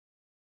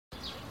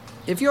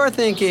If you're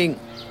thinking,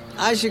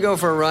 I should go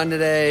for a run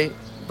today,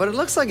 but it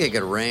looks like it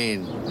could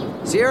rain,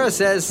 Sierra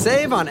says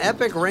save on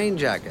epic rain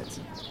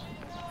jackets.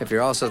 If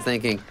you're also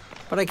thinking,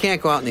 but I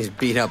can't go out in these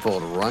beat-up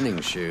old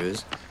running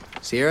shoes,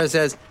 Sierra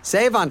says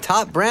save on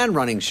top brand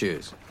running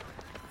shoes.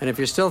 And if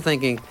you're still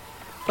thinking,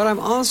 but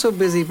I'm also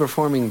busy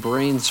performing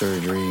brain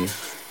surgery,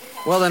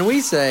 well, then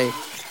we say,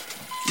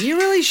 you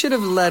really should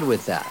have led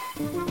with that.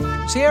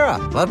 Sierra,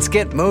 let's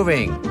get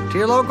moving to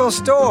your local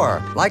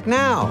store, like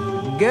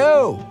now.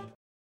 Go!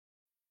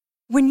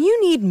 When you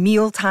need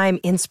mealtime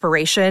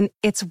inspiration,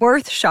 it's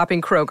worth shopping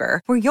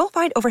Kroger, where you'll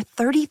find over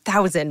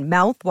 30,000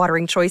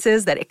 mouth-watering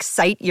choices that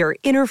excite your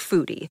inner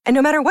foodie. And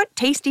no matter what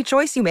tasty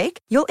choice you make,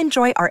 you'll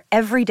enjoy our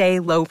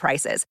everyday low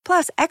prices,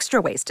 plus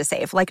extra ways to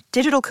save, like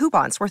digital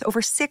coupons worth over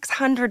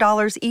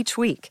 $600 each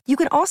week. You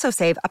can also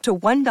save up to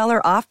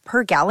 $1 off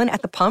per gallon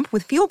at the pump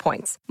with fuel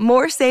points.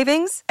 More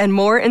savings and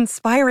more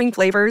inspiring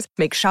flavors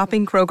make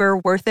shopping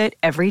Kroger worth it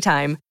every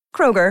time.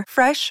 Kroger,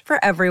 fresh for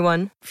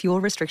everyone.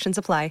 Fuel restrictions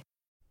apply.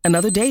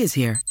 Another day is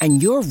here,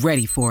 and you're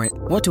ready for it.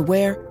 What to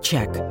wear?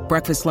 Check.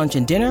 Breakfast, lunch,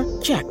 and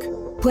dinner? Check.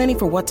 Planning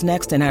for what's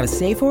next and how to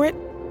save for it?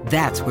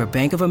 That's where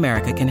Bank of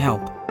America can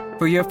help.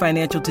 For your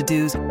financial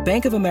to-dos,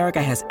 Bank of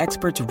America has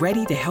experts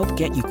ready to help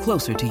get you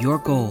closer to your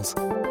goals.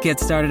 Get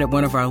started at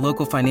one of our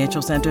local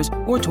financial centers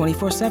or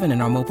 24/7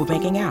 in our mobile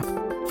banking app.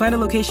 Find a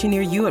location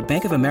near you at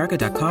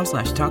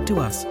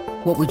bankofamerica.com/talktous.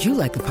 What would you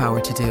like the power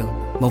to do?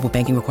 Mobile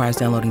banking requires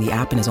downloading the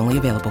app and is only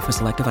available for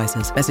select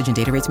devices. Message and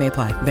data rates may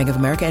apply. Bank of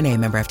America N.A.,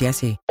 member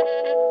FDIC.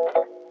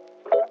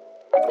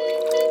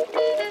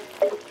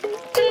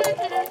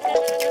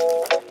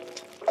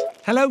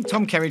 Hello,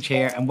 Tom Kerridge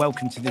here, and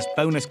welcome to this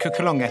bonus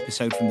cook-along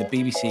episode from the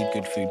BBC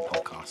Good Food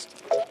podcast.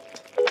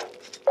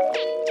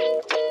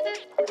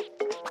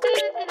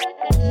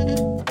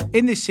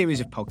 In this series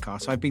of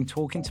podcasts, I've been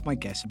talking to my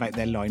guests about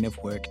their line of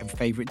work and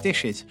favourite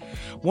dishes,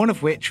 one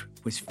of which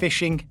was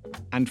fishing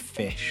and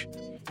fish.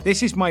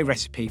 This is my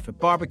recipe for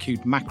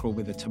barbecued mackerel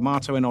with a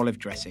tomato and olive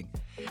dressing.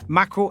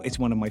 Mackerel is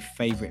one of my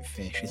favourite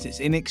fish as it's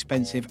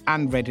inexpensive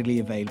and readily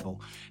available,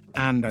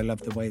 and I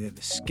love the way that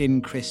the skin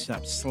crisps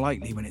up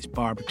slightly when it's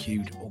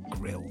barbecued or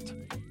grilled.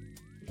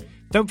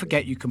 Don't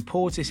forget you can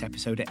pause this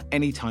episode at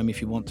any time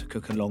if you want to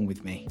cook along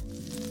with me.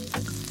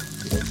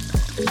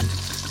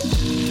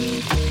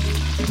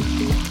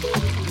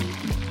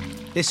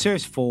 This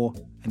serves four,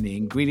 and the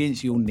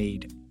ingredients you'll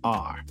need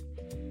are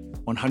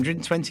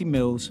 120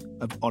 ml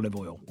of olive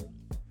oil,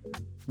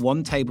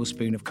 1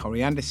 tablespoon of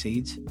coriander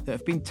seeds that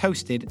have been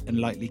toasted and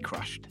lightly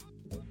crushed,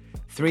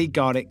 3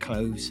 garlic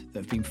cloves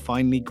that have been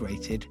finely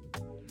grated,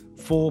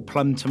 4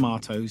 plum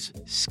tomatoes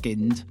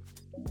skinned,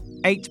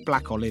 8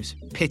 black olives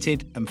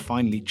pitted and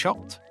finely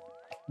chopped,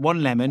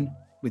 1 lemon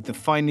with the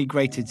finely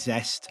grated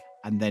zest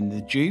and then the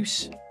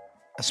juice,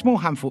 a small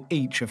handful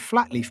each of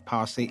flat leaf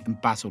parsley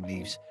and basil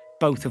leaves,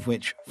 both of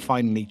which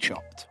finely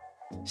chopped,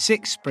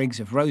 6 sprigs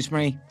of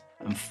rosemary,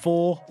 and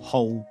 4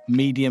 whole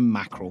medium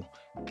mackerel,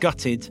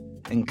 gutted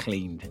and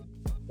cleaned.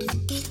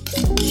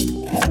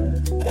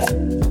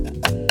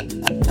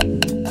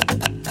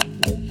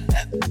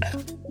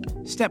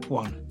 Step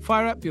 1.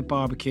 Fire up your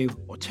barbecue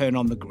or turn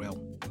on the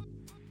grill.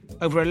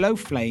 Over a low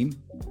flame,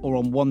 or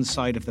on one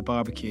side of the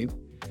barbecue,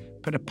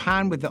 put a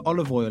pan with the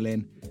olive oil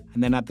in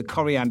and then add the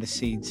coriander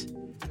seeds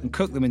and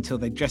cook them until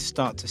they just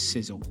start to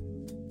sizzle.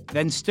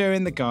 Then stir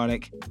in the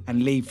garlic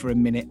and leave for a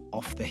minute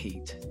off the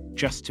heat,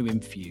 just to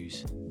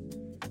infuse.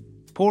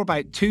 Pour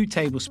about 2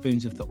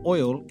 tablespoons of the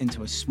oil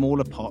into a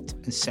smaller pot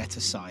and set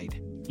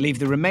aside. Leave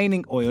the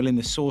remaining oil in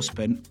the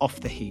saucepan off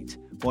the heat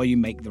while you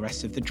make the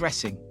rest of the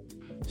dressing.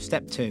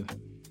 Step 2.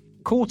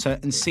 Quarter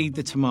and seed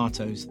the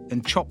tomatoes,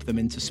 then chop them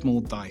into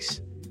small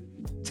dice.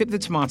 Tip the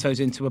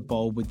tomatoes into a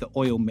bowl with the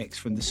oil mix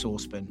from the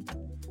saucepan,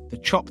 the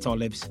chopped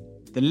olives,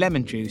 the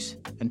lemon juice,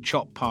 and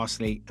chopped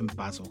parsley and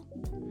basil.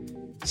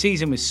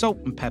 Season with salt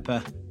and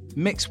pepper,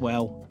 mix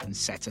well, and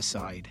set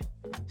aside.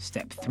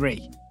 Step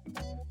 3.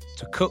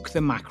 To cook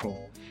the mackerel,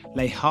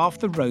 lay half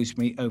the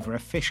rosemary over a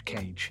fish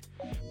cage.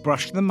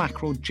 Brush the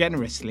mackerel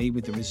generously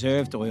with the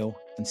reserved oil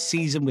and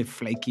season with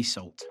flaky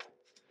salt.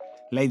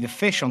 Lay the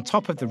fish on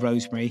top of the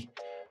rosemary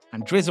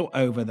and drizzle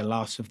over the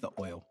last of the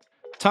oil.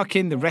 Tuck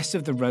in the rest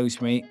of the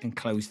rosemary and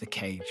close the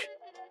cage.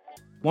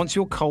 Once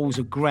your coals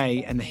are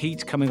grey and the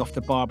heat coming off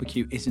the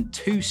barbecue isn't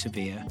too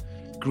severe,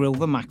 grill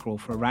the mackerel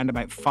for around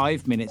about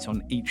 5 minutes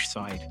on each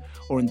side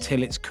or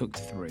until it's cooked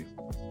through.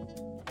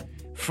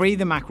 Free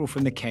the mackerel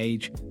from the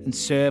cage and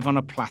serve on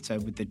a platter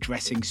with the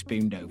dressing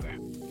spooned over.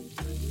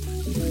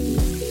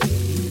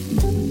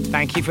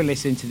 Thank you for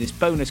listening to this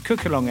bonus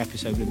cook-along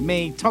episode with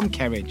me, Tom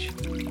Kerridge.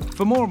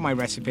 For more of my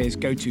recipes,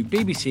 go to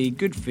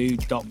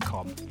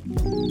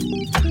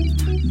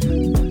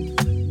bbcgoodfood.com.